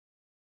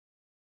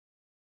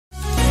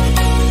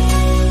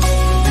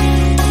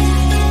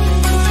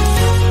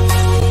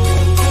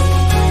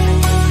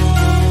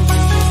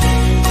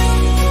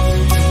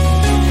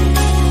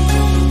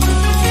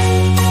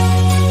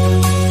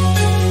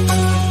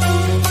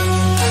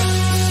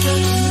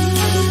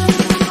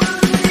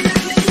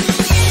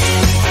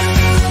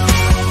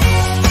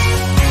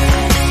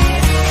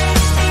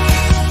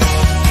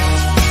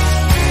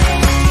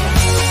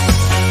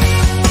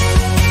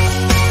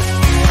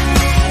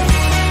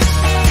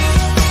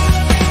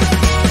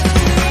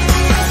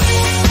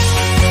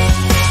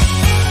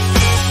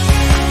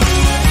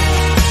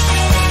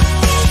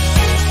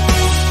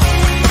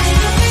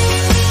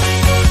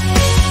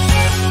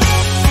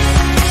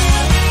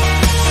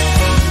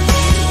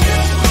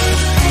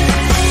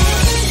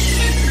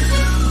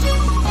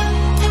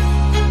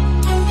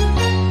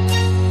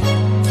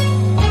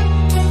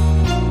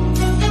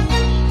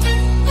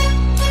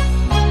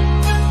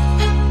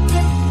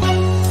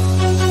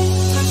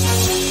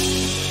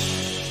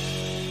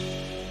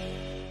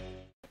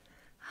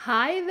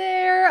Hi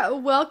there!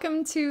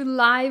 Welcome to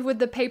Live with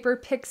the Paper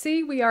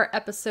Pixie. We are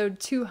episode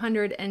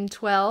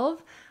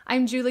 212.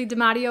 I'm Julie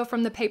DiMatteo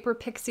from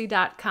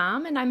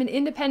thepaperpixie.com, and I'm an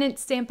independent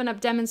Stampin'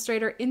 Up!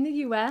 Demonstrator in the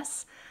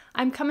U.S.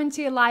 I'm coming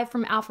to you live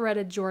from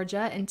Alpharetta,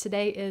 Georgia, and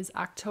today is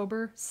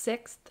October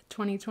 6th,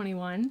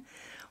 2021.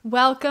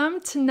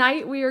 Welcome!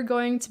 Tonight we are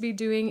going to be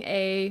doing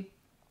a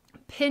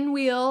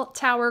Pinwheel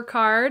tower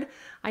card.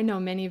 I know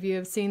many of you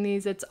have seen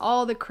these. It's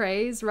all the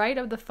craze, right,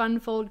 of the fun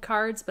fold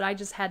cards, but I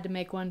just had to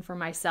make one for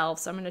myself.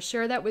 So I'm going to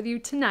share that with you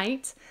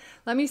tonight.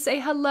 Let me say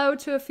hello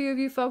to a few of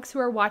you folks who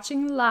are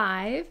watching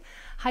live.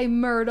 Hi,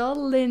 Myrtle,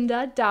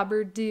 Linda,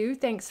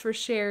 Dauberdew, thanks for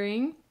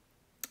sharing.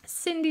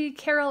 Cindy,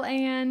 Carol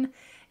Ann,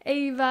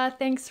 Ava,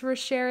 thanks for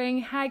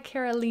sharing. Hi,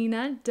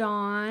 Carolina,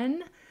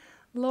 Dawn,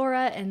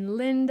 Laura and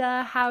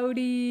Linda,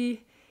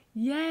 howdy.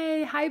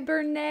 Yay, hi,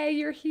 Bernay,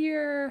 you're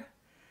here.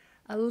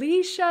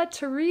 Alicia,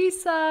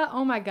 Teresa,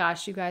 oh my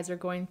gosh, you guys are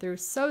going through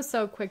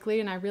so quickly,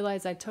 and I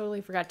realized I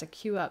totally forgot to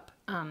queue up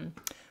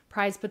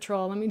Prize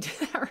Patrol. Let me do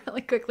that really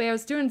quickly. I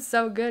was doing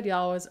so good,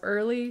 y'all. I was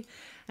early,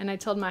 and I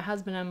told my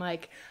husband, I'm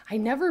like, I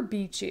never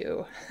beat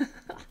you.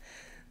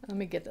 Let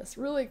me get this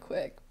really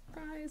quick.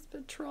 Prize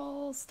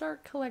Patrol,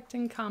 start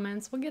collecting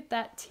comments. We'll get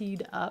that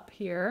teed up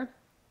here.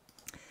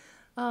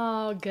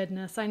 Oh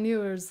goodness, I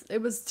knew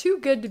it was too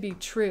good to be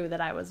true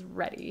that I was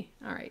ready.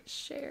 All right,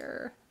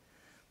 share.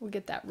 We'll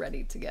get that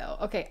ready to go.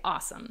 Okay,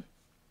 awesome.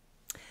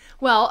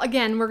 Well,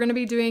 again, we're going to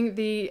be doing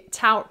the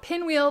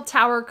Pinwheel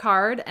Tower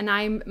card,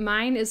 and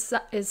mine is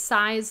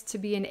sized to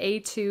be an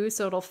A2,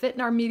 so it'll fit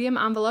in our medium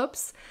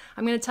envelopes.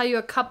 I'm going to tell you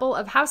a couple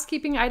of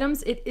housekeeping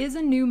items. It is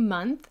a new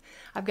month.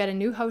 I've got a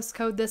new host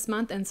code this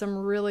month and some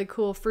really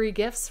cool free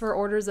gifts for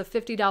orders of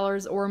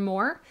 $50 or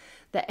more.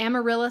 The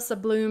Amaryllis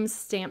Blooms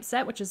stamp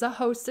set, which is a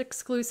host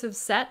exclusive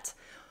set,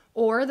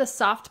 or the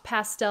Soft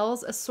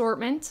Pastels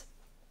assortment,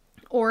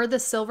 or the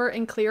Silver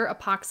and Clear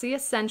Epoxy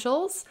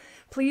Essentials.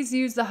 Please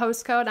use the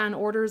host code on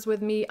orders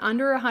with me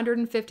under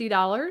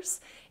 $150.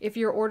 If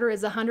your order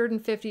is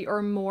 $150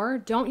 or more,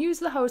 don't use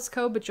the host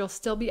code, but you'll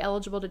still be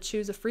eligible to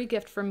choose a free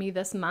gift from me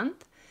this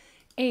month.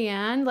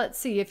 And let's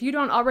see, if you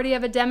don't already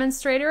have a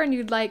demonstrator and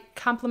you'd like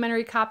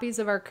complimentary copies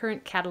of our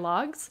current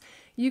catalogs,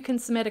 you can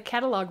submit a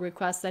catalog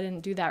request. I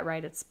didn't do that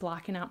right. It's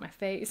blocking out my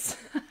face.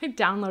 I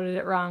downloaded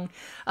it wrong.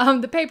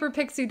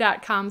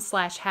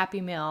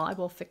 Thepaperpixie.com/happy mail. I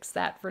will fix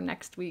that for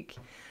next week.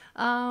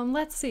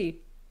 Let's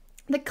see.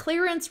 The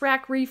clearance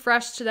rack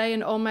refresh today,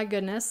 and oh my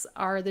goodness,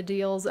 are the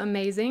deals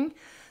amazing.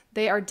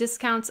 They are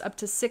discounts up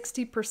to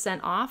 60%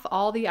 off.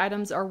 All the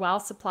items are while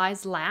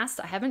supplies last.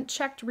 I haven't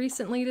checked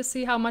recently to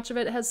see how much of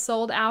it has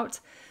sold out,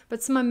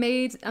 but some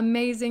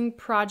amazing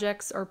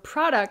projects or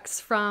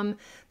products from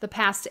the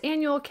past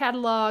annual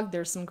catalog.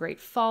 There's some great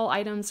fall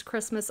items,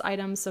 Christmas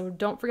items, so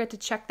don't forget to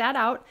check that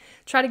out.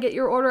 Try to get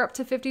your order up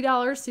to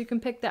 $50 so you can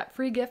pick that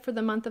free gift for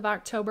the month of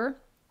October.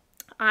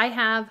 I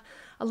have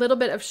a little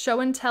bit of show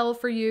and tell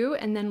for you,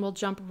 and then we'll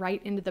jump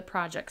right into the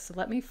project. So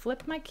let me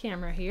flip my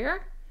camera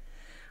here.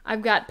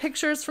 I've got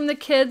pictures from the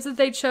kids that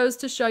they chose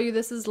to show you.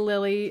 This is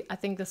Lily. I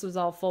think this was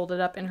all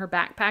folded up in her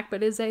backpack,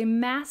 but is a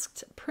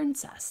masked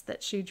princess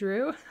that she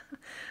drew.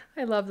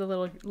 I love the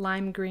little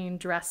lime green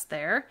dress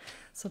there.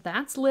 So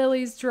that's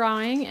Lily's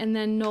drawing, and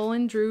then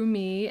Nolan drew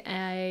me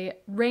a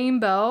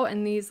rainbow,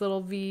 and these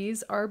little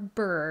V's are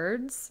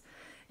birds,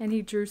 and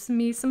he drew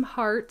me some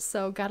hearts,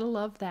 so gotta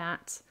love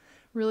that.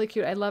 Really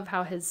cute. I love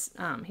how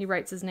he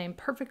writes his name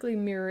perfectly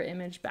mirror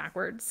image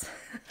backwards.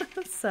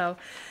 So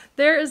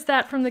there is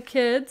that from the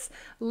kids.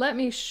 Let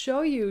me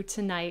show you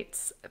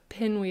tonight's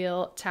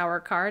Pinwheel Tower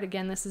card.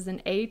 Again, this is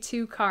an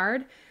A2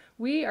 card.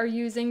 We are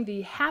using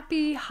the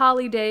Happy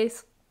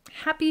Holidays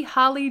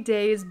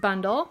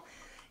bundle,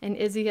 and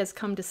Izzy has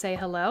come to say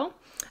hello.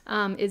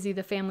 Izzy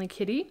the family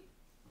kitty.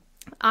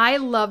 I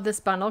love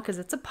this bundle because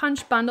it's a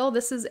punch bundle.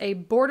 This is a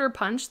border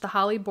punch, the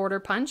Holly border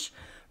punch.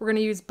 We're going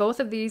to use both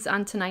of these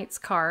on tonight's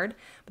card,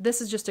 but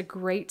this is just a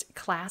great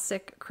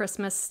classic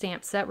Christmas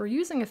stamp set. We're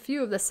using a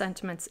few of the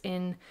sentiments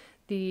in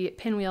the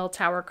Pinwheel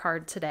Tower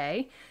card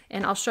today,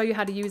 and I'll show you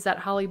how to use that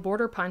Holly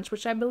border punch,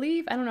 which I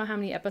believe, I don't know how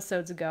many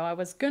episodes ago, I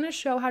was going to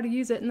show how to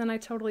use it, and then I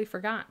totally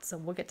forgot, so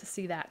we'll get to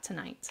see that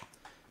tonight.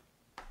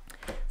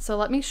 So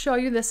let me show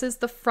you, this is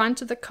the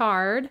front of the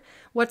card.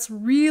 What's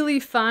really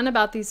fun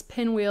about these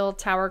Pinwheel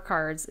Tower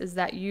cards is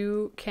that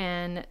you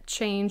can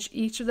change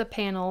each of the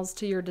panels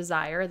to your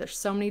desire. There's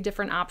so many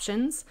different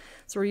options.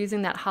 So we're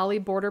using that Holly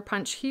border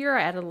punch here.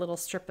 I added a little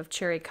strip of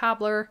cherry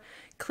cobbler.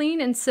 Clean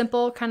and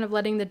simple, kind of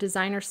letting the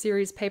designer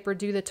series paper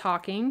do the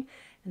talking.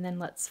 And then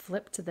let's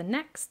flip to the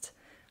next.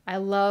 I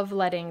love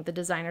letting the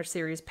designer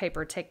series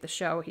paper take the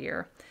show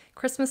here.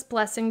 Christmas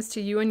blessings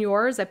to you and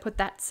yours. I put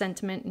that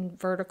sentiment in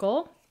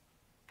vertical.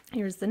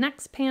 Here's the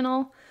next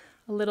panel,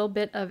 a little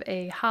bit of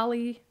a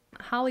holly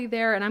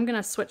there, and I'm going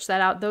to switch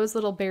that out. Those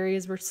little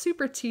berries were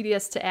super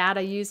tedious to add.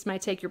 I used my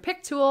Take Your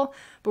Pick tool,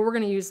 but we're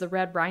going to use the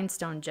red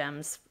rhinestone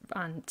gems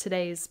on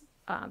today's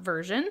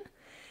version.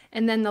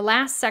 And then the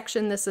last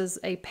section, this is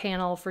a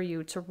panel for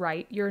you to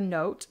write your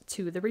note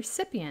to the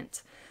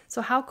recipient.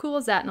 So how cool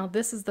is that? Now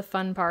this is the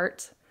fun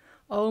part.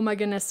 Oh my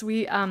goodness,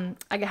 I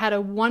had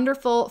a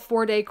wonderful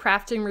 4-day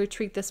crafting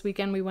retreat this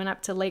weekend. We went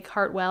up to Lake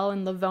Hartwell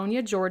in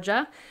Livonia,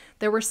 Georgia.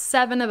 There were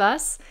 7 of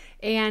us,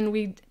 and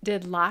we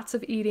did lots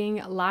of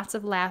eating, lots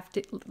of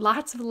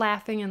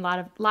laughing, and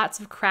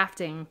lots of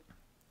crafting.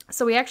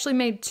 So we actually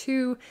made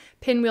 2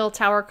 Pinwheel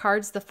tower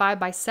cards, the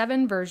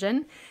 5x7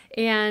 version,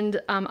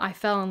 and I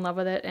fell in love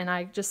with it, and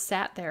I just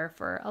sat there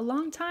for a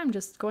long time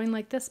just going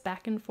like this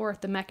back and forth.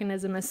 The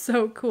mechanism is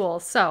so cool.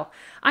 So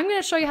I'm going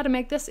to show you how to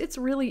make this. It's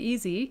really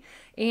easy,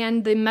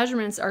 and the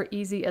measurements are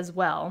easy as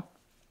well.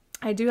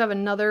 I do have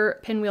another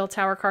Pinwheel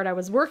tower card I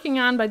was working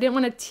on, but I didn't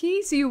want to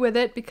tease you with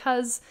it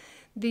because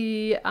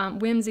the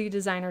Whimsy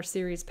Designer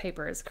Series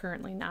paper is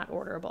currently not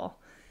orderable.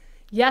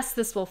 Yes,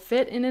 this will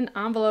fit in an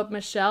envelope,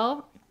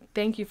 Michelle.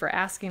 Thank you for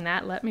asking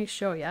that. Let me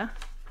show you.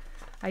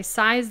 I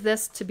sized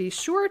this to be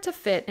sure to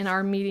fit in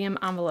our medium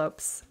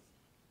envelopes.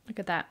 Look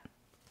at that.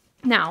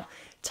 Now,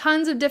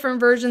 tons of different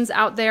versions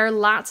out there.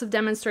 Lots of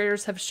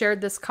demonstrators have shared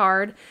this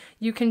card.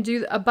 You can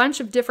do a bunch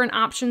of different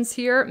options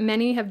here.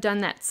 Many have done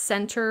that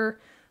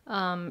center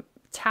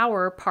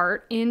tower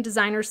part in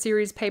Designer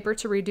Series paper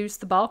to reduce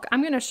the bulk.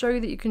 I'm going to show you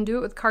that you can do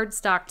it with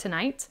cardstock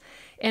tonight.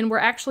 And we're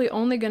actually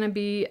only going to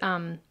be...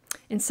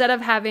 instead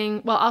of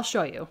having, well, I'll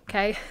show you,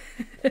 okay?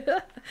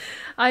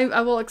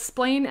 I will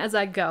explain as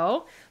I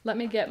go. Let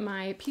me get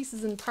my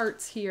pieces and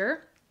parts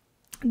here.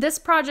 This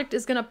project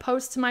is going to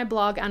post to my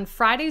blog on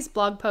Friday's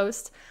blog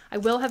post. I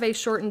will have a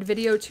shortened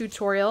video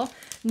tutorial.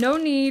 No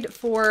need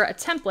for a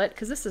template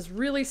because this is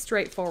really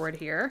straightforward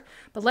here.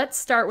 But let's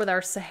start with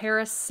our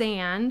Sahara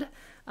Sand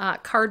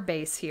card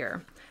base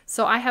here.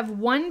 So I have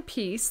one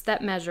piece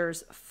that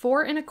measures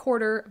 4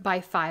 1/4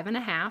 by 5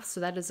 1/2. So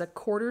that is a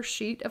 1/4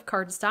 sheet of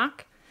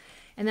cardstock.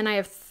 And then I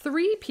have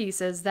 3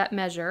 pieces that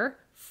measure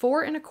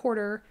 4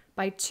 1/4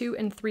 by 2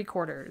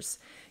 3/4.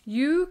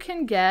 You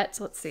can get,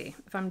 let's see,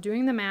 if I'm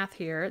doing the math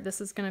here,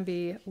 this is going to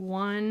be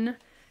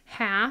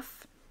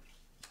 1/2.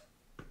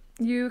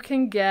 You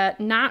can get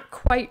not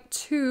quite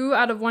 2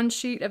 out of 1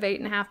 sheet of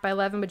 8 1/2 by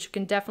 11, but you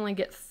can definitely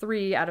get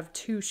 3 out of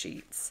 2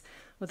 sheets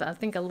with, I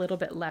think, a little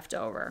bit left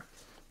over.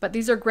 But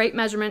these are great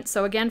measurements.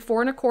 So again,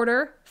 4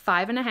 1/4,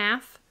 5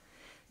 1/2.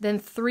 Then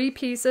 3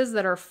 pieces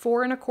that are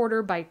 4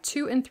 1/4 by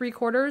 2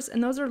 3/4,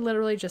 and those are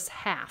literally just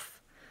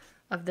half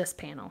of this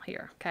panel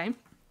here, okay?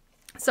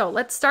 So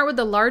let's start with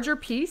the larger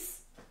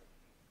piece.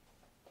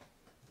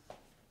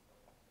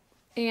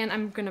 And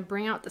I'm gonna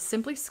bring out the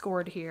Simply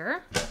Scored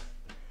here.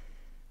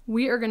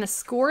 We are gonna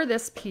score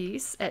this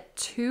piece at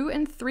 2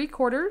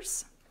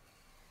 3/4,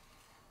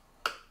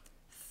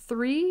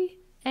 3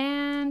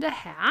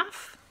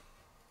 1/2,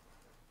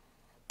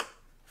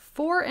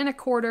 4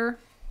 1/4,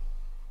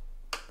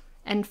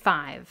 and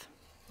 5.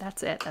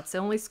 That's it. That's the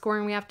only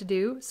scoring we have to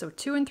do. So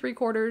 2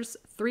 3/4,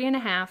 3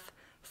 1/2,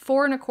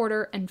 4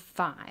 1/4, and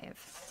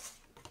 5.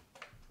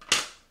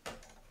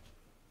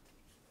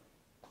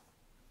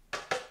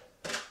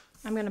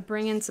 I'm going to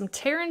bring in some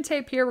tear and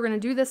tape here. We're going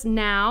to do this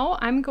now.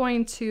 I'm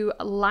going to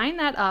line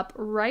that up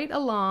right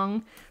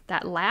along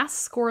that last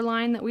score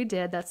line that we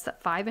did. That's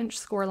that 5-inch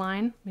score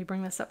line. Let me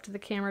bring this up to the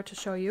camera to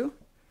show you.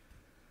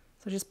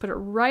 So just put it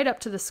right up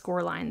to the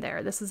score line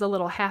there. This is a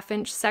little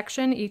 1/2-inch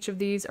section. Each of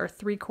these are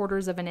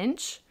 3/4 of an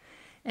inch.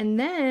 And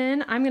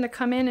then I'm going to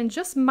come in and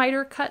just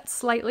miter cut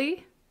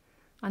slightly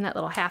on that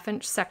little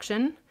 1/2-inch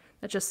section.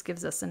 That just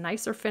gives us a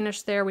nicer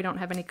finish there. We don't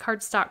have any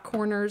cardstock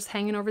corners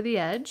hanging over the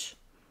edge.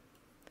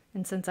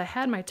 And since I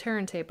had my tear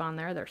and tape on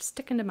there, they're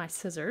sticking to my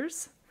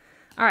scissors.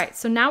 All right,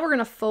 so now we're going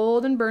to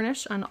fold and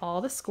burnish on all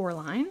the score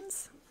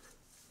lines.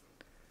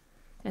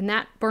 And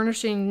that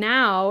burnishing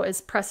now is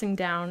pressing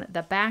down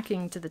the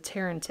backing to the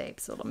tear and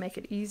tape, so it'll make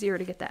it easier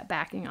to get that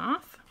backing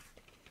off.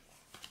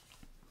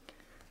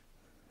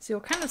 So you'll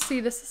kind of see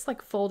this is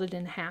like folded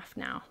in half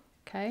now,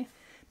 okay?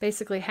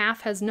 Basically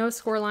half has no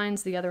score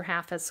lines, the other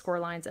half has score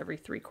lines every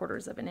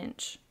 3/4 of an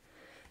inch.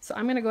 So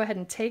I'm going to go ahead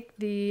and take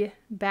the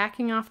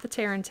backing off the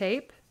tear and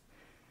tape.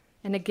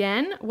 And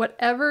again,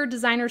 whatever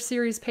Designer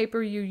Series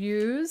paper you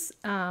use,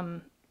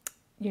 you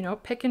know,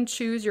 pick and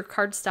choose your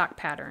cardstock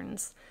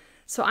patterns.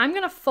 So I'm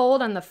going to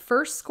fold on the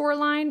first score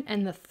line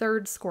and the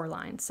third score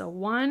line. So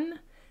 1,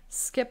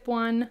 skip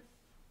 1,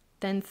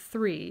 then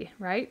 3,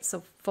 right?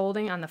 So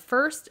folding on the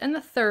first and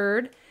the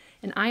third,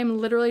 and I am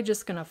literally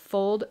just going to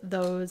fold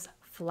those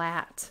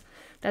flat.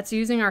 That's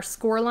using our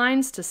score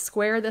lines to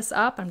square this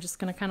up. I'm just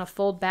going to kind of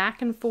fold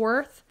back and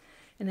forth,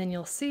 and then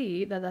you'll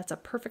see that that's a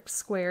perfect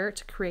square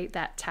to create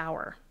that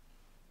tower.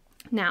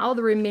 Now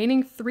the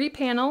remaining 3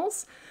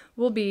 panels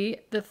will be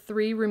the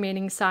 3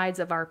 remaining sides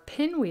of our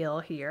pinwheel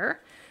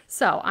here.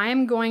 So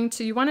I'm going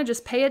to, you want to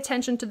just pay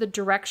attention to the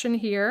direction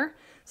here.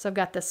 So I've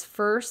got this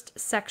first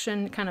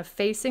section kind of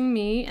facing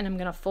me, and I'm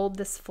going to fold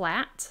this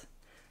flat.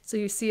 So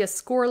you see a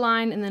score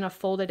line and then a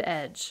folded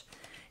edge.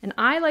 And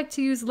I like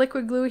to use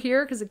liquid glue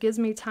here because it gives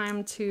me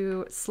time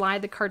to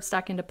slide the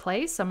cardstock into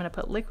place. So I'm going to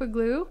put liquid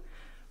glue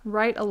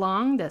right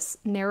along this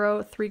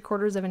narrow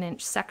 3/4 of an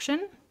inch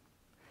section.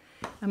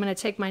 I'm going to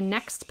take my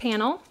next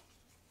panel,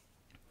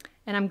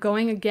 and I'm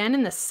going again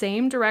in the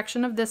same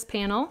direction of this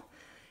panel,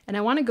 and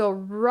I want to go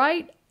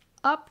right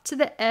up to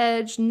the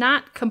edge,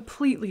 not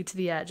completely to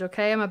the edge,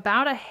 okay? I'm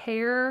about a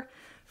hair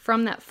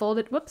from that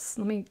folded, whoops,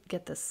 let me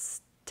get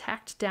this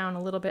tacked down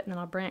a little bit and then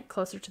I'll bring it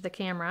closer to the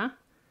camera.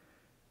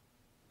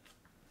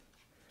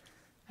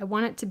 I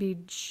want it to be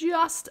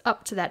just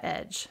up to that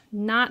edge,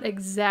 not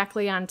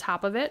exactly on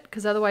top of it,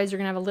 because otherwise you're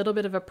gonna have a little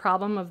bit of a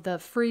problem of the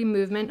free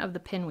movement of the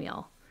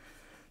pinwheel.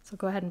 So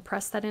go ahead and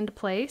press that into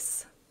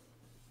place.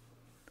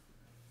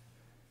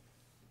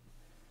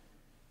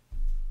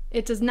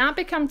 It does not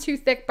become too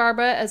thick,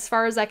 Barbara, as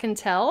far as I can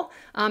tell.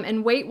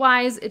 And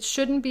weight-wise, it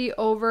shouldn't be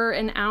over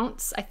an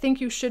ounce. I think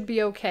you should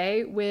be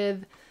okay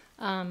with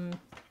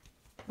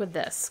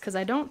this, because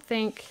I don't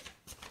think,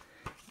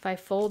 if I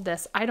fold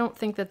this, I don't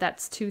think that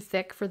that's too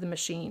thick for the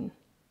machine.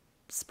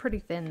 It's pretty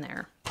thin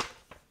there.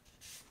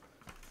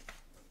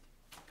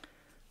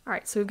 All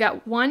right, so we've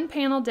got one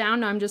panel down.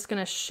 Now I'm just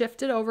gonna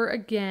shift it over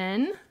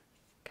again,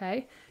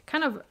 okay?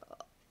 Kind of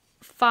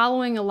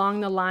following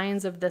along the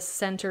lines of this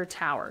center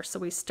tower. So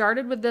we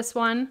started with this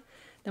one,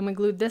 then we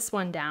glued this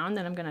one down,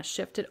 then I'm gonna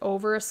shift it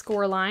over a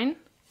score line.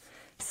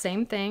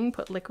 Same thing,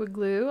 put liquid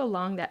glue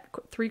along that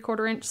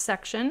 3/4 inch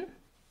section.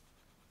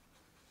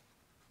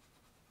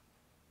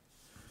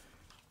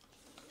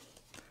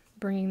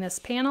 Bringing this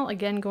panel,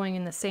 again going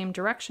in the same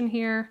direction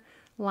here,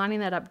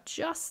 lining that up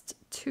just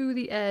to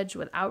the edge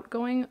without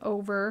going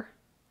over,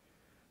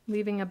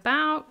 leaving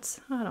about,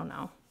 I don't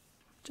know,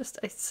 just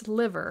a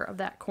sliver of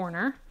that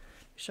corner.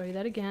 Show you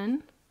that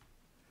again.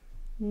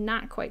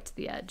 Not quite to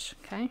the edge,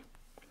 okay?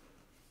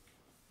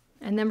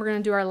 And then we're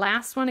gonna do our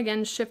last one,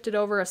 again, shift it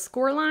over a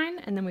score line,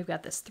 and then we've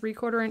got this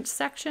 3/4 inch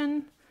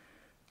section.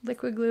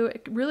 Liquid glue,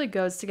 it really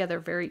goes together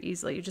very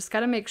easily. You just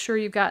gotta make sure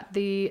you've got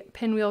the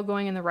pinwheel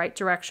going in the right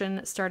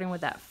direction, starting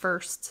with that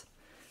first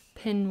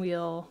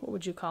pinwheel, what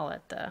would you call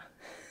it?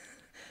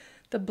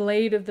 The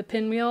blade of the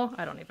pinwheel?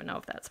 I don't even know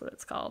if that's what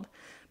it's called.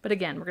 But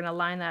again, we're gonna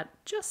line that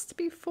just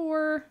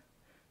before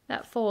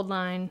that fold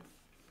line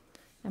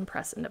and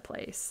press into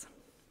place.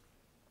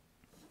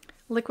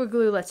 Liquid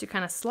glue lets you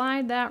kind of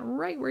slide that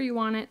right where you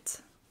want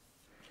it.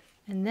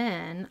 And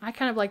then I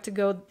kind of like to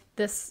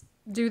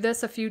do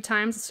this a few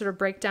times to sort of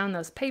break down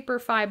those paper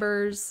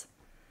fibers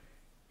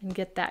and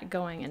get that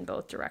going in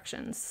both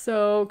directions.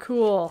 So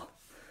cool.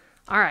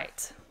 All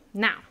right,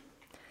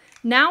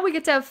 now we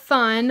get to have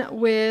fun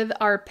with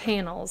our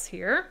panels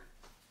here.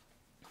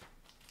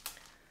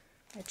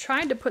 I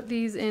tried to put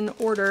these in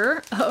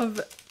order of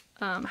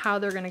how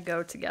they're gonna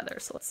go together.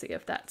 So let's see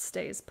if that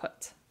stays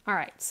put. All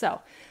right,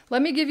 so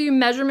let me give you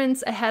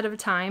measurements ahead of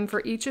time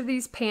for each of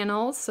these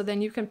panels, so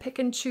then you can pick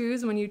and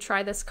choose when you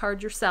try this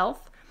card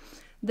yourself.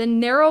 The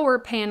narrower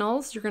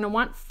panels, you're gonna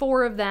want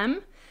 4 of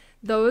them.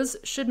 Those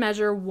should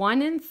measure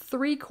 1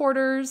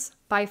 3/4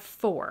 by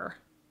 4,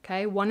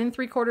 okay? 1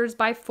 3/4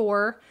 by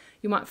 4.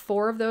 You want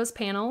 4 of those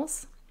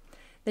panels.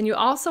 Then you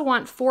also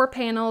want 4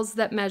 panels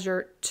that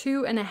measure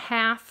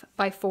 2.5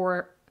 by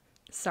 4,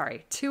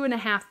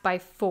 2.5 by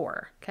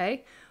 4,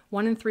 okay?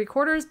 1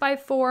 3/4 by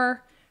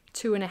 4,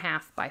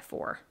 2.5 by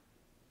 4,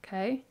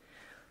 okay?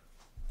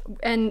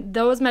 And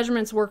those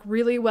measurements work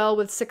really well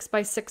with 6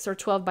 by 6 or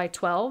 12 by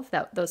 12,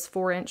 those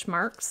 4-inch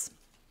marks,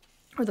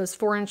 or those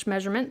 4-inch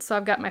measurements. So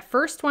I've got my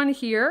first one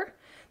here.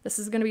 This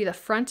is gonna be the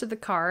front of the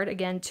card,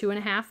 again,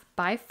 2.5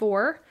 by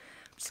 4.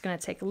 I'm just gonna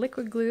take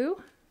liquid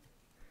glue,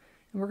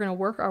 and we're gonna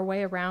work our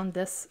way around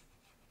this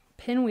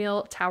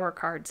pinwheel tower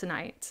card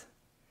tonight.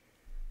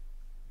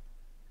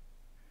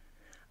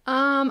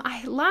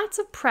 Lots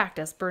of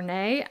practice,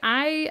 Bernay.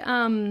 I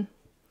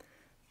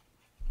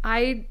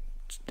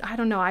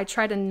don't know, I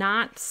try to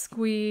not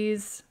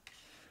squeeze.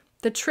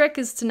 The trick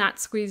is to not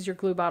squeeze your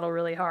glue bottle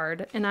really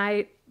hard. And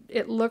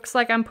it looks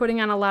like I'm putting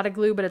on a lot of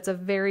glue, but it's a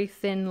very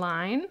thin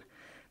line.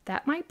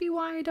 That might be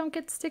why I don't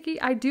get sticky.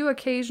 I do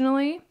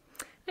occasionally.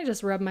 I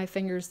just rub my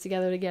fingers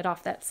together to get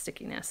off that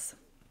stickiness.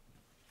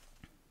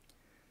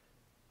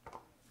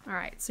 All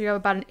right, so you have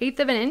about 1/8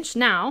 of an inch.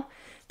 Now,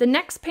 the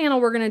next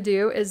panel we're gonna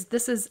do is,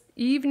 this is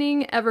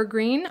Evening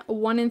Evergreen,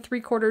 1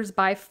 3/4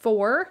 by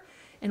 4,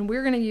 and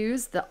we're gonna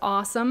use the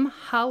awesome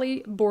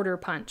Holly Border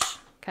Punch,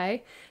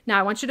 okay? Now,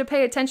 I want you to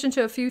pay attention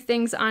to a few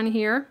things on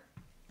here.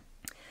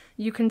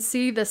 You can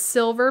see the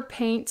silver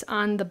paint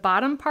on the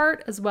bottom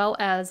part as well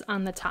as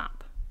on the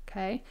top,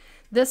 okay?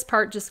 This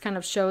part just kind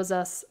of shows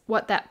us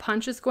what that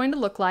punch is going to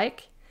look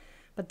like.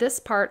 But this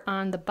part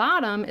on the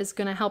bottom is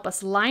going to help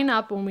us line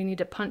up when we need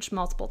to punch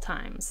multiple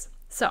times.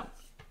 So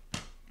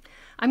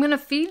I'm going to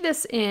feed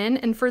this in,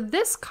 and for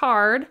this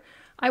card,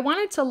 I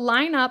wanted to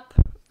line up,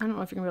 I don't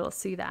know if you're going to be able to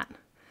see that.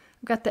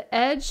 I've got the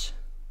edge,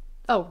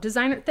 oh,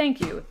 designer, thank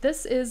you.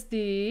 This is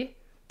the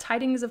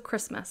Tidings of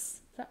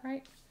Christmas, is that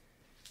right?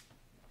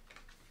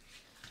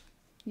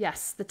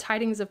 Yes, the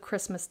Tidings of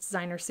Christmas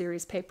Designer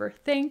Series paper.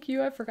 Thank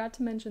you, I forgot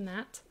to mention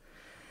that.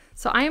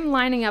 So I am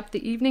lining up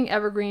the Evening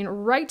Evergreen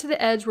right to the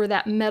edge where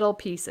that metal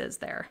piece is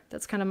there.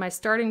 That's kind of my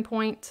starting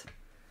point,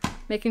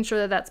 making sure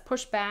that that's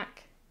pushed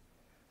back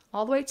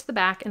all the way to the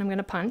back, and I'm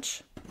gonna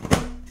punch.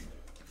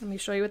 Let me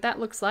show you what that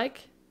looks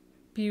like.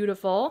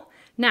 Beautiful.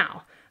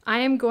 Now, I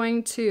am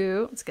going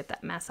to, let's get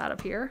that mess out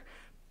of here,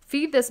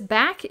 feed this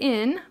back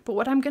in, but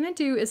what I'm gonna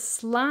do is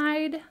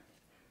slide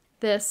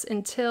this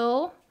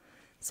until,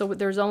 so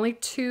there's only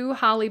 2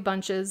 holly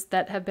bunches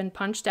that have been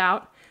punched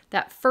out.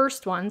 That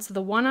first one, so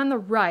the one on the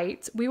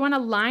right, we wanna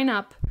line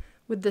up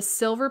with the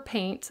silver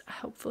paint.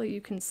 Hopefully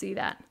you can see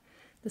that.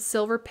 The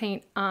silver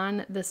paint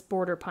on this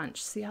border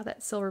punch. See how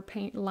that silver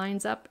paint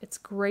lines up? It's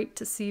great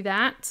to see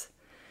that.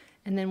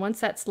 And then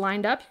once that's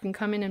lined up, you can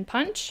come in and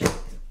punch.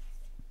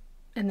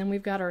 And then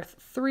we've got our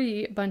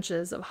 3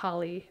 bunches of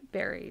holly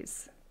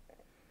berries.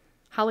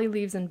 Holly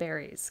leaves and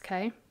berries,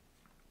 okay?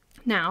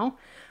 Now,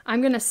 I'm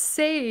gonna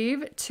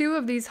save 2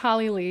 of these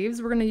holly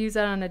leaves. We're gonna use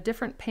that on a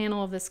different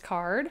panel of this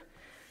card.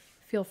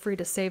 Feel free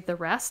to save the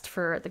rest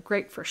for the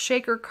great for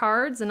shaker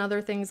cards and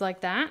other things like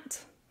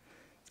that.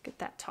 Let's get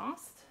that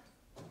tossed.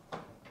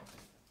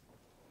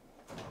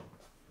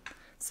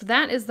 So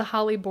that is the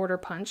holly border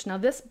punch. Now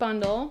this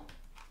bundle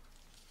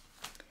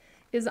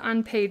is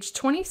on page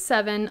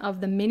 27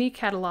 of the mini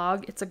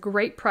catalog. It's a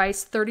great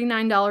price,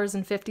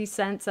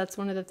 $39.50. That's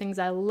one of the things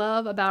I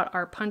love about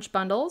our punch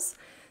bundles.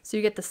 So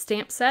you get the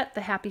stamp set,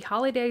 the Happy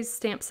Holidays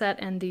stamp set,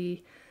 and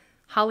the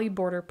holly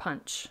border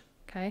punch.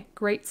 Okay,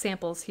 great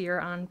samples here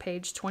on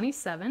page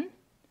 27.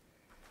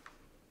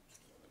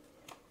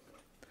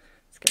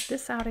 Let's get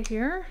this out of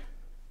here.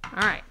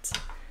 All right.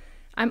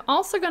 I'm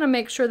also going to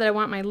make sure that I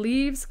want my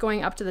leaves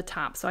going up to the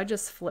top. So I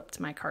just flipped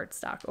my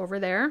cardstock over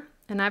there.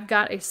 And I've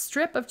got a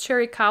strip of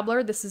cherry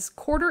cobbler. This is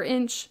 1/4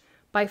 inch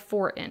by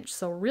 4 inch.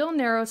 So real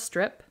narrow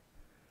strip.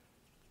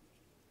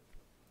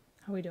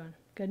 How are we doing?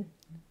 Good?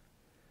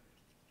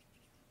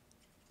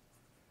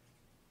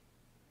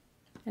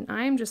 And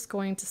I'm just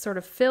going to sort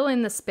of fill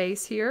in the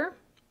space here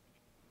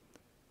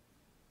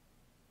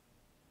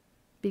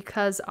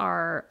because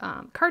our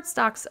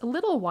cardstock's a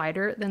little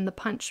wider than the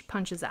punch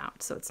punches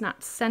out. So it's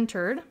not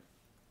centered,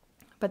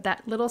 but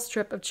that little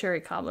strip of cherry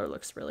cobbler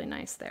looks really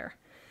nice there.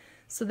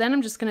 So then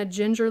I'm just going to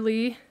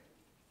gingerly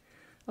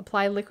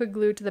apply liquid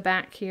glue to the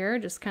back here,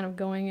 just kind of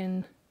going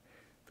in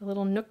the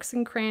little nooks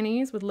and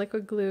crannies with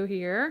liquid glue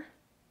here.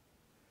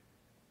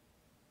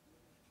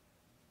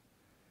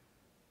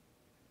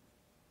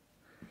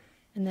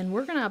 And then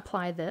we're going to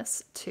apply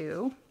this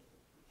to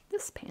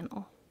this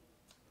panel.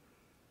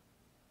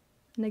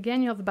 And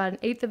again, you'll have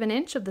about 1/8 of an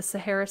inch of the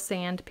Sahara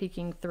sand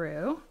peeking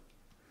through.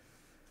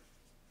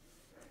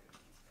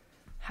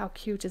 How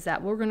cute is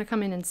that? We're going to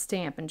come in and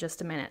stamp in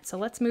just a minute. So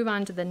let's move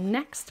on to the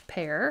next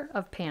pair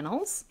of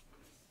panels.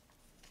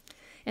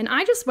 And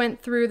I just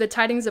went through the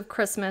Tidings of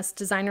Christmas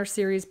designer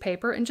series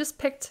paper and just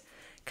picked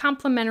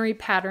complementary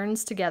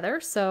patterns together.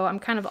 So I'm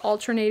kind of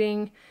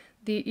alternating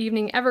the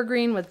evening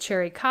evergreen with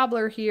cherry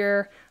cobbler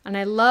here. And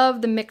I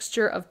love the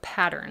mixture of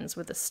patterns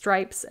with the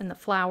stripes and the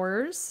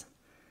flowers.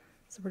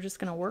 So we're just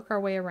going to work our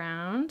way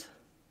around.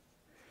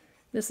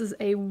 This is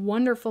a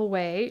wonderful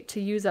way to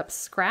use up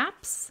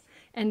scraps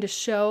and to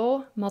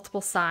show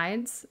multiple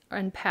sides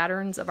and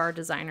patterns of our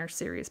designer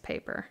series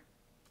paper.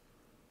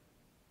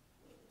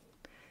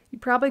 You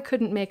probably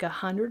couldn't make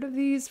 100 of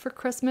these for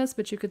Christmas,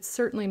 but you could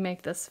certainly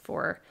make this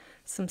for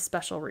some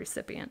special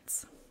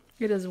recipients.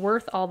 It is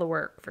worth all the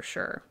work for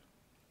sure.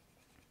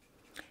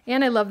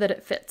 And I love that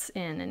it fits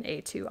in an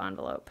A2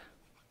 envelope.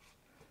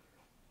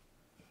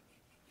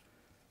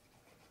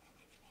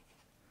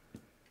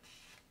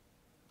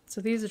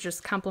 So these are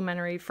just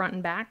complementary front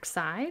and back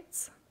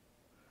sides.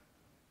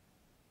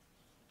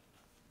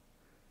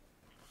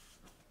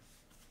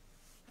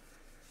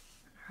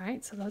 All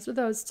right, so those are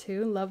those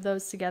two. Love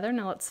those together.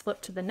 Now let's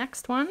flip to the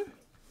next one.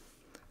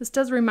 This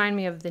does remind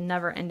me of the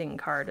Never Ending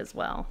card as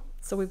well.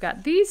 So we've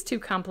got these 2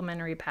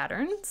 complementary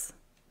patterns.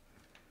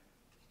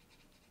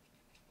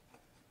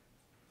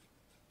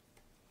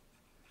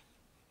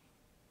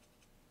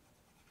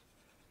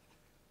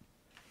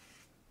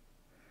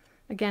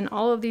 Again,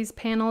 all of these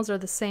panels are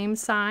the same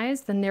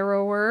size. The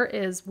narrower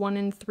is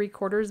 1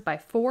 3/4 by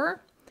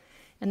 4,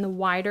 and the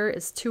wider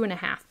is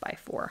 2.5 by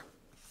 4.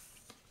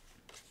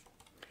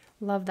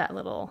 Love that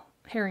little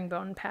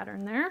herringbone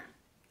pattern there.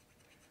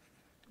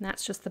 And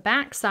that's just the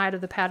back side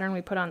of the pattern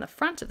we put on the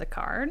front of the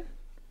card.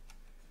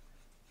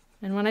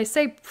 And when I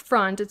say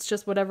front, it's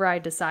just whatever I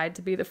decide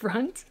to be the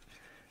front.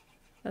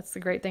 That's the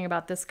great thing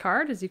about this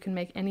card, is you can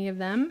make any of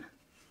them,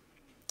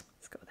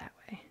 let's go that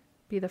way,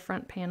 be the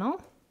front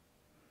panel.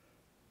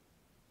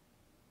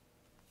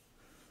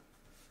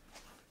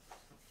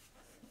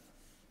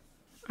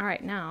 All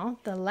right, now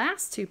the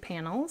last 2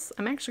 panels,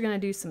 I'm actually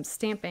going to do some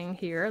stamping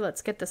here.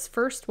 Let's get this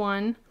first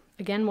one,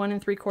 again 1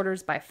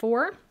 3/4 by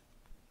 4.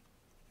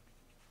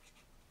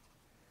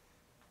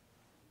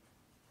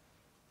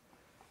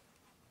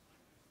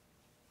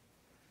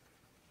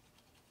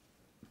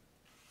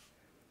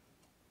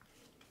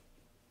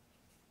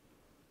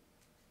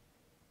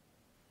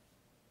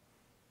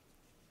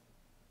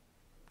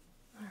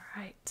 All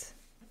right,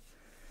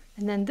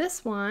 and then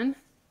this one,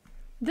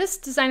 this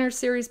designer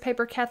series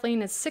paper,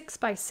 Kathleen, is 6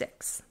 by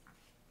 6.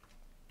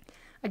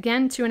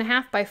 Again,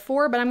 2.5 by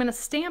 4, but I'm going to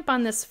stamp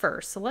on this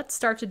first. So let's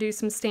start to do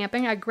some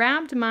stamping. I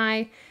grabbed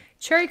my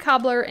cherry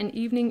cobbler and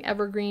evening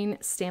evergreen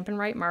Stampin'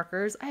 Write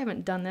markers. I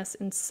haven't done this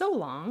in so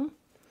long.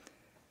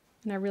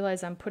 And I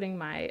realize I'm putting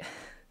my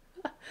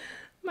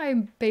my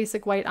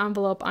basic white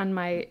envelope on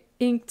my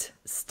inked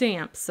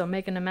stamps, so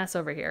making a mess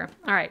over here.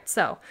 All right,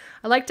 so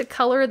I like to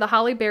color the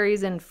holly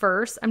berries in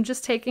first. I'm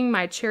just taking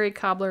my cherry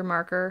cobbler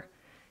marker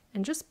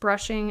and just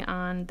brushing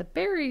on the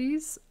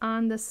berries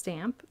on the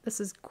stamp.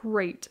 This is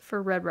great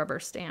for red rubber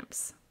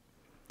stamps.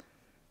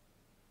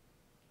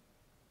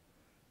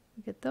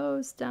 Get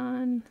those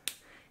done.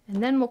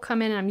 And then we'll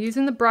come in and I'm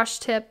using the brush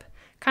tip,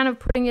 kind of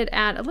putting it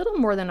at a little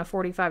more than a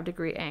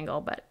 45-degree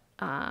angle, but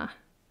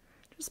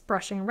just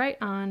brushing right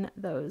on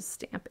those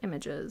stamp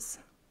images.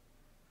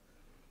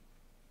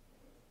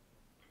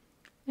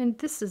 And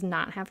this does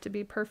not have to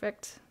be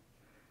perfect.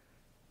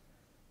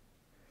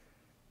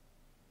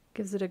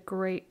 Gives it a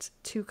great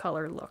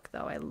two-color look,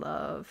 though. I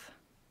love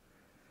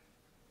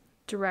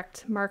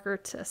direct marker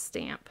to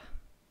stamp.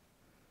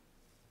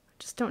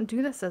 Just don't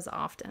do this as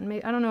often.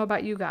 Maybe, I don't know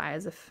about you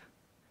guys if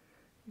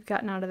you've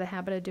gotten out of the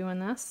habit of doing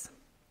this.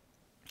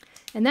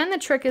 And then the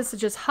trick is to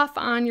just huff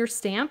on your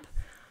stamp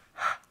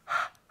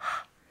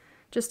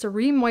just to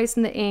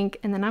re-moisten the ink,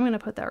 and then I'm going to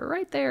put that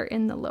right there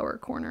in the lower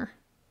corner.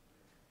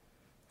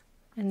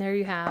 And there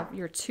you have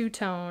your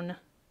two-tone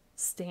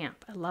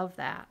stamp. I love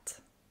that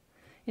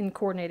in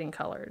coordinating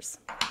colors.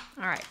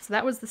 All right, so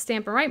that was the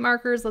Stampin' Write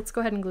markers. Let's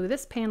go ahead and glue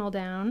this panel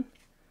down.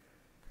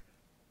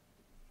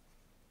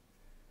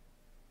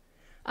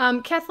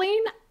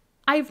 Kathleen,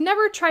 I've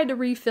never tried to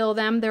refill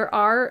them. There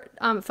are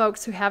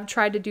folks who have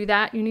tried to do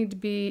that.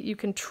 You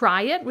can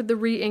try it with the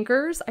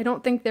re-inkers. I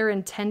don't think they're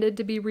intended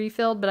to be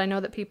refilled, but I know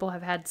that people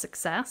have had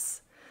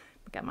success.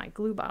 I've got my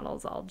glue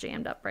bottles all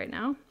jammed up right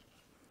now.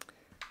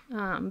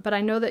 But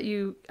I know that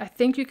I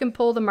think you can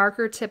pull the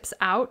marker tips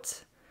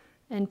out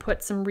and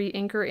put some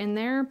re-inker in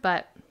there,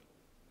 but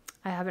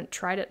I haven't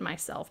tried it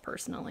myself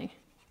personally.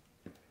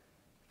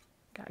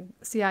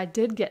 See, I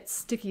did get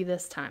sticky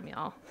this time,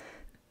 y'all.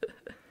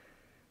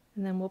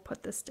 And then we'll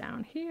put this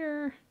down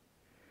here.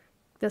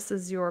 This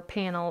is your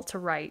panel to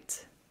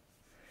write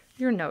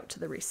your note to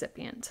the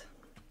recipient.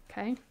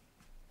 Okay,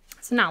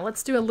 so now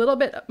let's do a little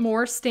bit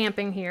more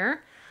stamping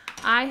here.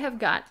 I have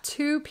got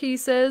 2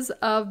 pieces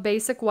of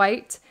basic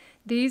white.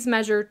 These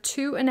measure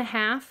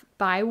 2.5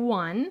 by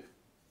 1.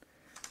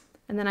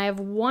 And then I have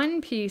 1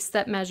 piece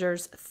that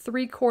measures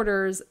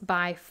 3/4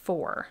 by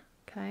 4.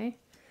 Okay,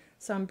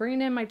 so I'm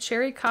bringing in my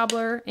cherry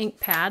cobbler ink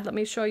pad. Let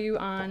me show you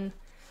on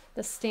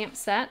the stamp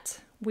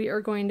set. We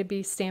are going to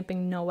be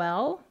stamping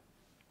Noel,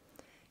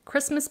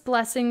 Christmas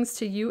blessings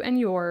to you and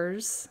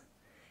yours,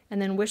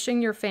 and then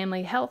wishing your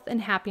family health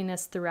and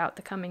happiness throughout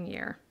the coming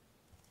year.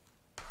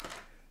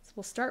 So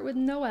we'll start with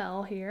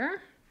Noel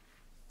here.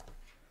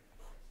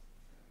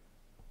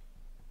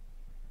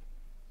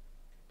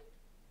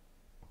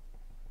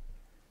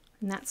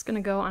 And that's going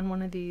to go on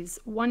one of these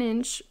 1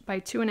 inch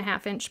by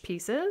 2.5 inch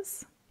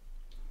pieces.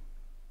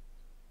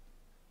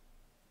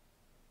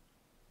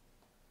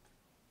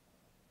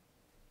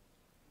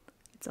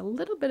 It's a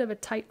little bit of a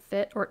tight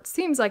fit, or it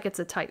seems like it's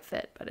a tight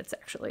fit, but it's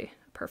actually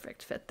a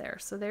perfect fit there.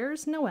 So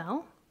there's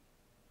Noel.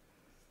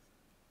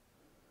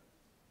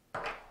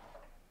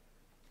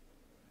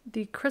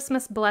 The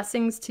Christmas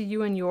blessings to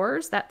you and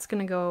yours, that's going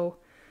to go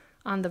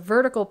on the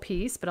vertical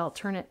piece, but I'll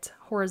turn it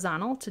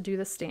horizontal to do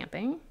the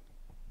stamping.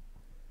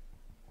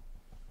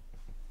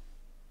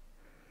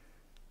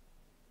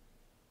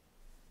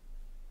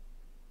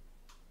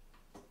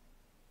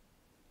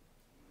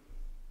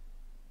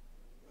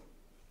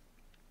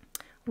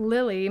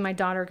 Lily, my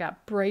daughter,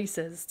 got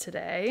braces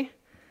today,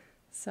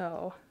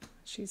 so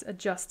she's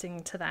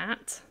adjusting to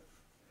that.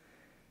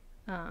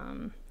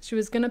 She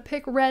was going to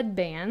pick red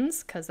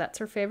bands because that's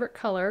her favorite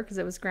color, because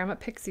it was Grandma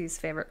Pixie's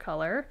favorite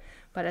color,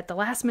 but at the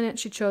last minute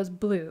she chose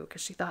blue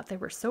because she thought they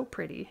were so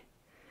pretty.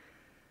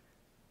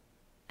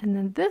 And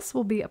then this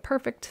will be a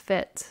perfect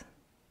fit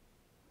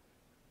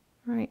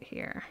right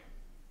here.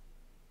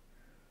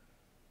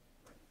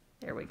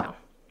 There we go.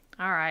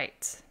 All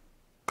right.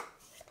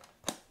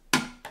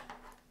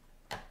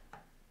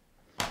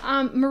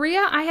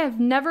 Maria, I have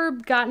never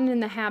gotten in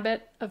the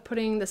habit of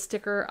putting the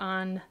sticker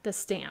on the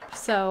stamp.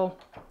 So,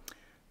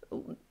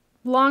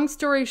 long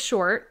story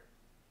short,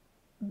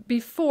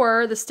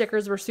 before the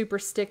stickers were super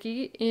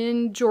sticky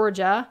in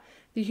Georgia,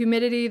 the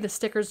humidity, the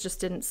stickers just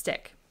didn't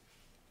stick.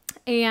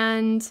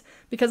 And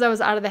because I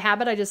was out of the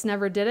habit, I just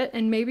never did it.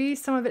 And maybe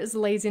some of it is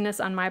laziness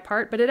on my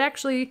part, but it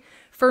actually,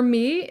 for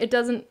me,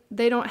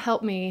 they don't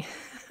help me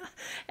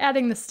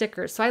adding the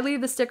stickers. So I leave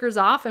the stickers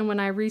off, and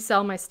when I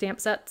resell my stamp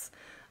sets,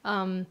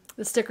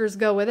 the stickers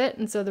go with it,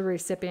 and so the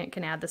recipient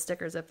can add the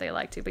stickers if they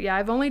like to. But yeah,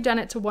 I've only done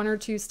it to 1 or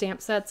 2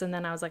 stamp sets, and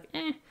then I was like,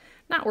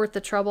 not worth the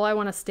trouble. I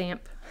want to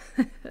stamp.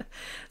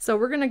 So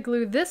we're going to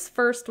glue this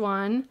first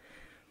one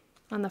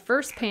on the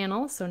first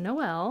panel, so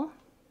Noel.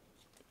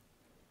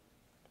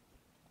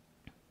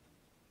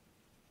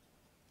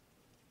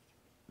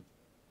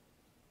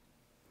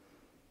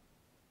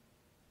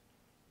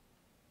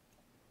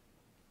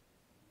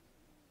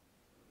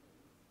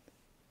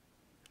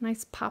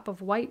 Nice pop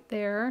of white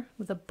there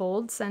with a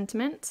bold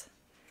sentiment.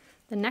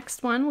 The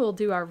next one we'll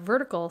do our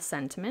vertical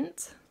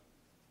sentiment.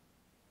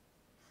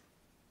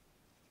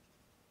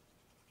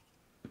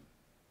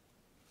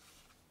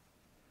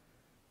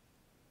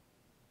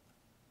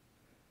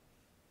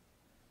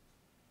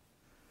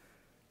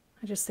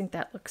 I just think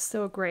that looks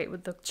so great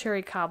with the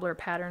cherry cobbler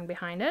pattern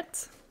behind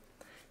it.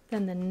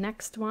 Then the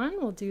next one,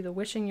 we'll do the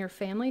wishing your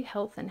family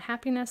health and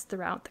happiness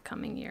throughout the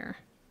coming year.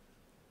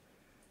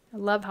 I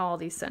love how all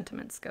these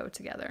sentiments go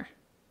together.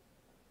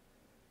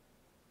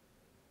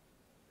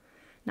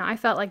 Now I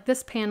felt like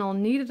this panel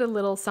needed a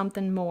little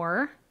something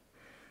more.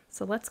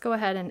 So let's go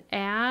ahead and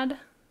add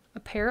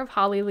a pair of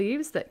holly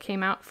leaves that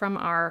came out from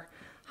our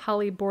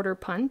holly border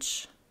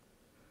punch.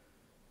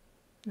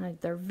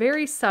 They're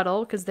very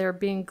subtle because they're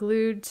being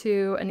glued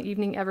to an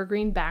evening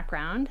evergreen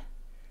background.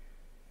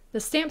 The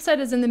stamp set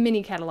is in the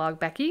mini catalog,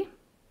 Becky,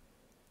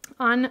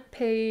 on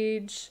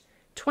page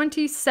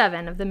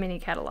 27 of the mini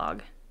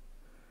catalog.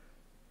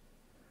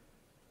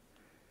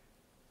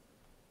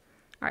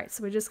 All right,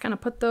 so we just kind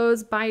of put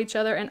those by each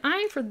other, and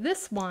I, for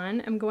this one,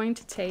 am going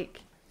to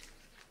take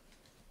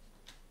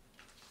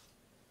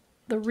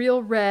the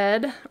real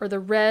red, or the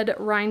red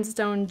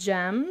rhinestone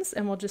gems,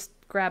 and we'll just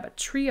grab a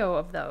trio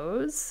of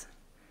those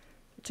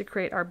to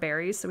create our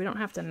berries, so we don't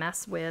have to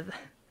mess with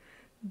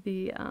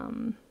the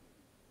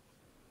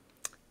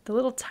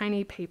little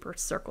tiny paper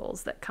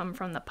circles that come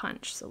from the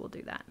punch. So we'll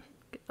do that.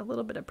 Get a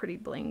little bit of pretty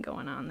bling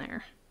going on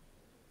there.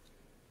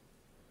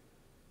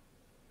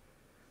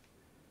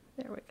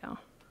 There we go.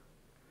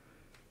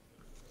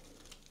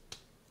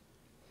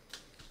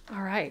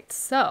 All right,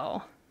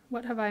 so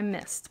what have I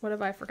missed? What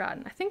have I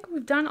forgotten? I think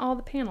we've done all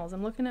the panels.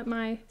 I'm looking at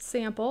my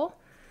sample.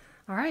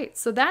 All right,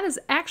 so that is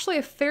actually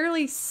a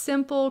fairly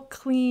simple,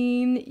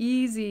 clean,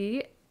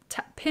 easy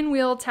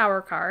pinwheel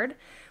tower card.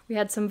 We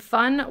had some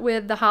fun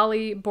with the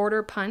holly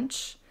border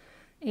punch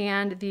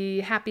and the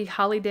Happy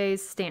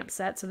Holidays stamp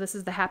set. So this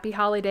is the Happy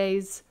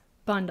Holidays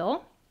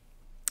bundle.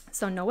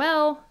 So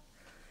Noel,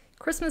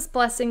 Christmas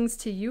blessings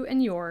to you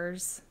and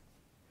yours.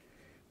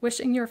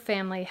 Wishing your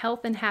family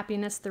health and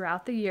happiness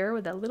throughout the year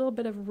with a little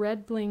bit of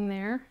red bling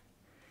there.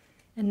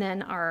 And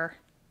then our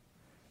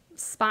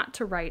spot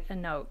to write a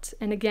note.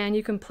 And again,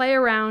 you can play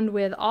around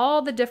with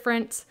all the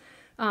different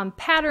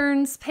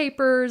patterns,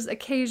 papers,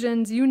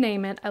 occasions, you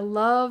name it. I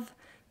love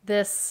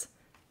this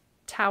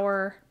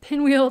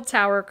pinwheel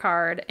tower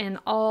card and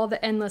all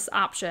the endless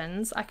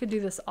options. I could do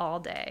this all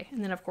day.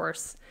 And then of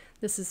course,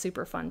 this is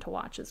super fun to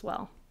watch as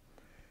well.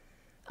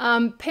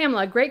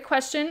 Pamela, great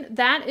question.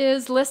 That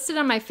is listed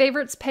on my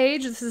favorites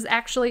page. This is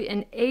actually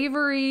an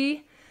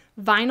Avery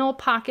vinyl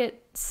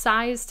pocket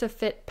size to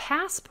fit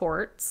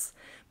passports,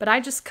 but I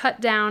just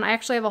cut down. I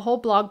actually have a whole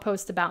blog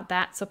post about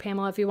that. So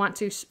Pamela, if you want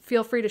to,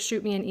 feel free to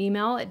shoot me an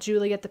email at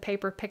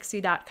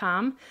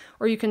julie@thepaperpixie.com,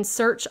 or you can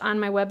search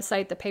on my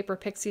website,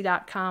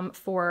 thepaperpixie.com,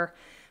 for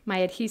my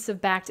adhesive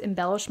backed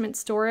embellishment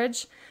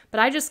storage. But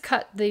I just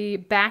cut the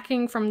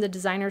backing from the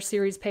designer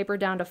series paper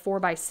down to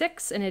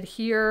 4x6 and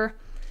adhere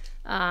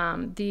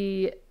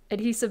the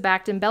adhesive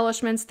backed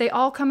embellishments. They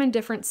all come in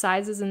different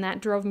sizes, and that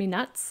drove me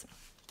nuts.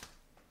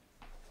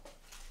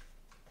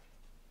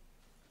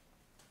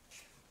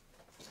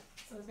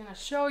 So I was going to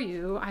show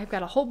you, I've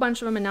got a whole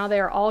bunch of them, and now they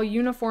are all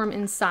uniform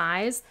in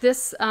size.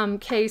 This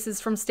case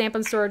is from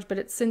Stampin' Storage, but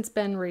it's since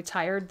been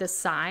retired, this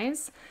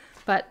size.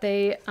 But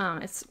they,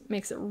 it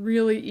makes it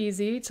really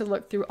easy to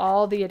look through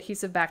all the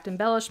adhesive backed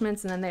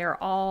embellishments, and then they are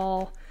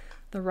all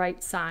the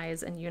right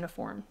size and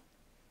uniform.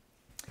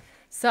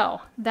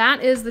 So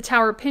that is the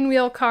Tower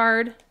Pinwheel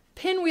card.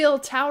 Pinwheel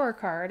Tower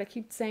card. I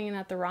keep saying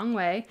that the wrong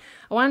way.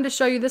 I wanted to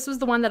show you, this was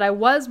the one that I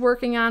was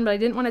working on, but I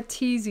didn't want to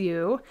tease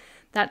you.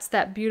 That's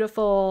that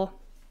beautiful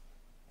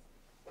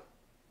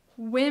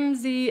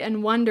Whimsy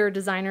and Wonder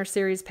designer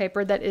series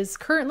paper that is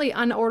currently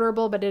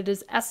unorderable, but it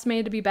is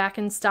estimated to be back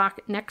in stock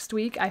next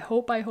week. I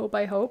hope.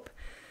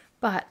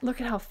 But look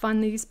at how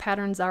fun these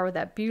patterns are with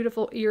that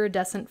beautiful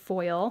iridescent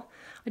foil.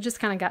 I just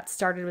kind of got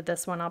started with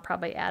this one. I'll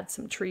probably add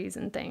some trees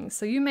and things.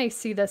 So you may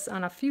see this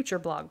on a future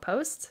blog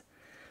post.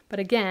 But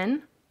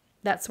again,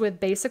 that's with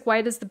basic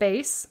white as the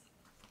base.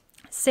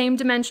 Same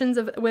dimensions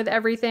with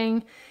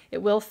everything.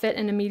 It will fit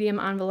in a medium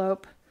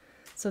envelope.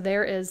 So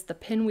there is the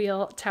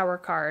Pinwheel Tower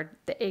card,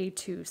 the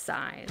A2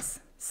 size.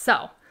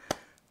 So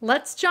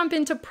let's jump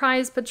into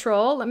Prize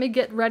Patrol. Let me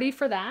get ready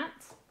for that,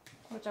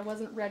 which I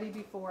wasn't ready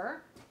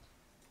before.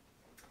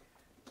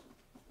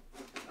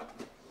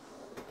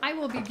 I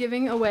will be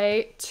giving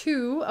away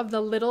 2 of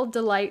the Little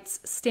Delights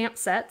stamp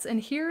sets, and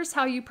here's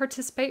how you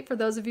participate for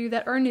those of you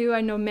that are new.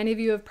 I know many of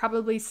you have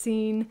probably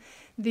seen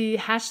the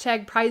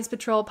hashtag Prize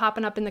Patrol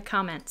popping up in the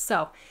comments.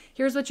 So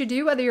here's what you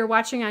do, whether you're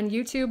watching on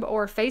YouTube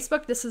or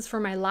Facebook. This is for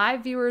my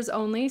live viewers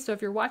only, so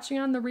if you're watching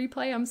on the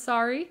replay, I'm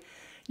sorry.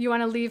 You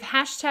want to leave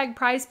hashtag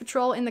Prize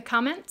Patrol in the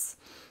comments.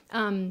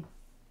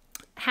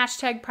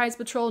 Hashtag Prize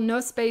Patrol,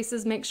 no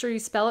spaces. Make sure you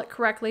spell it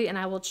correctly, and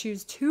I will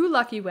choose 2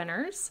 lucky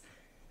winners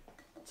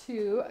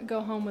to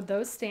go home with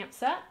those stamp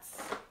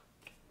sets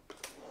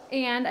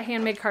and a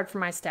handmade card for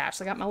my stash.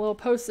 So I got my little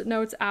post-it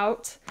notes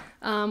out.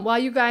 While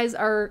you guys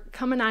are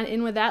coming on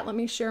in with that, let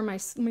me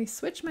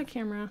switch my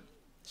camera,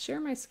 share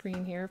my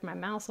screen here if my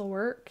mouse will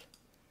work.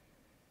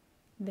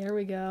 There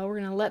we go.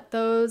 We're gonna let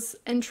those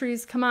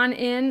entries come on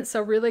in.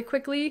 So really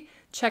quickly,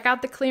 check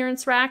out the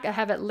clearance rack. I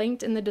have it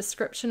linked in the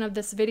description of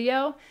this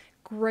video.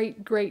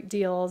 great, great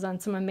deals on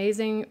some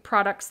amazing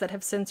products that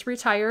have since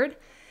retired.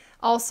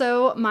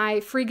 Also, my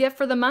free gift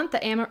for the month,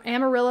 the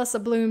Amaryllis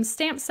Abloom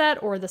stamp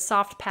set, or the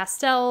soft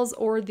pastels,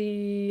 or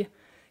the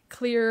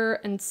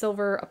clear and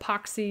silver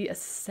epoxy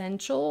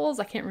essentials.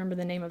 I can't remember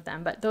the name of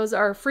them, but those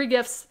are free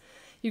gifts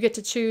you get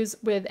to choose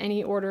with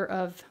any orders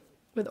of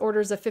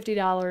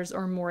 $50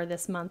 or more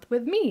this month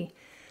with me.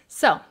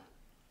 So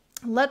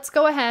let's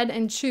go ahead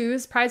and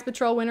choose Prize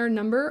Patrol winner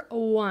number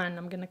 1.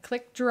 I'm going to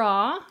click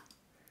draw.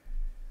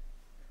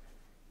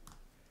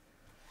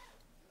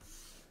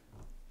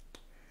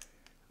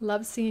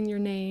 Love seeing your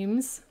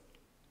names.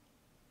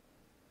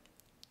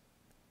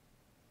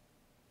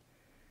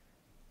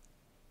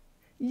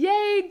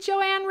 Yay,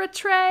 Joanne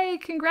Rattray,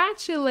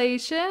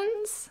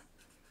 congratulations.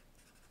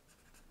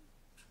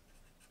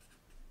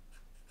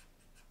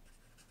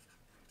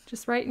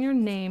 Just writing your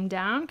name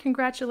down.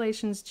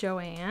 Congratulations,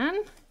 Joanne.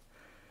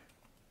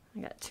 I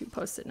got 2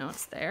 Post-it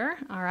notes there.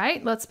 All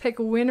right, let's pick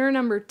winner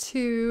number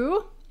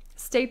 2.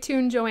 Stay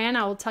tuned, Joanne.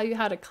 I will tell you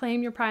how to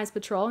claim your Prize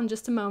Patrol in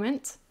just a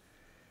moment.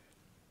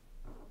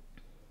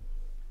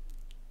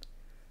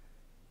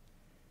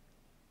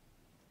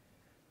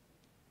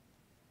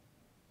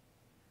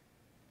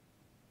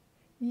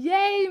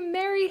 Yay,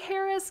 Mary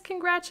Harris,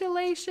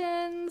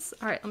 congratulations.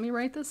 All right, let me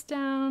write this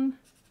down.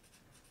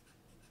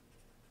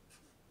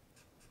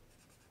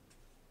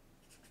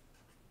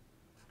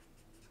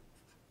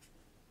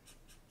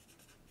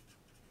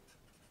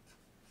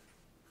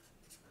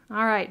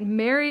 All right,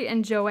 Mary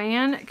and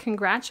Joanne,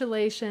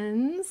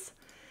 congratulations.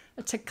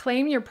 To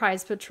claim your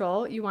Prize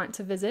Patrol, you want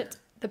to visit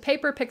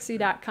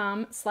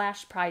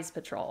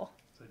thepaperpixie.com/prizepatrol.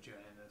 So Joanne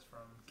is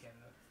from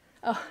Canada.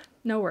 Oh,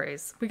 no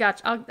worries. We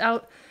got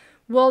you.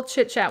 We'll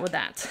chit chat with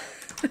that.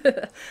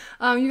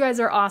 You guys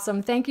are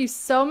awesome. Thank you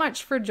so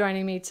much for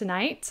joining me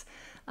tonight.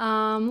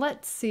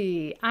 Let's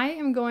see. I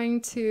am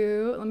going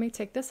to, let me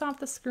take this off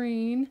the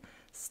screen,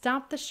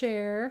 stop the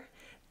share.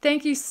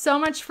 Thank you so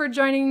much for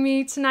joining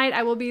me tonight.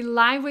 I will be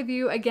live with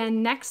you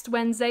again next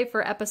Wednesday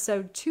for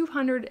episode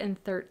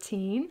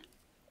 213.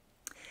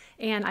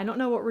 And I don't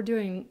know what we're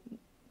doing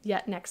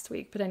yet next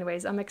week, but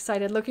anyways, I'm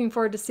excited. Looking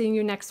forward to seeing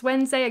you next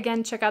Wednesday.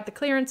 Again, check out the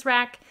clearance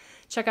rack.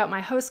 Check out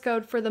my host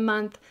code for the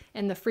month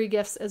and the free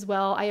gifts as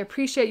well. I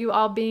appreciate you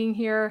all being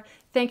here.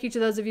 Thank you to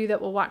those of you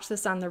that will watch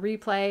this on the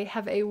replay.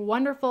 Have a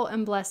wonderful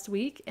and blessed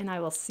week, and I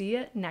will see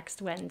you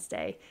next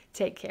Wednesday.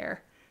 Take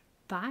care.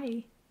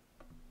 Bye.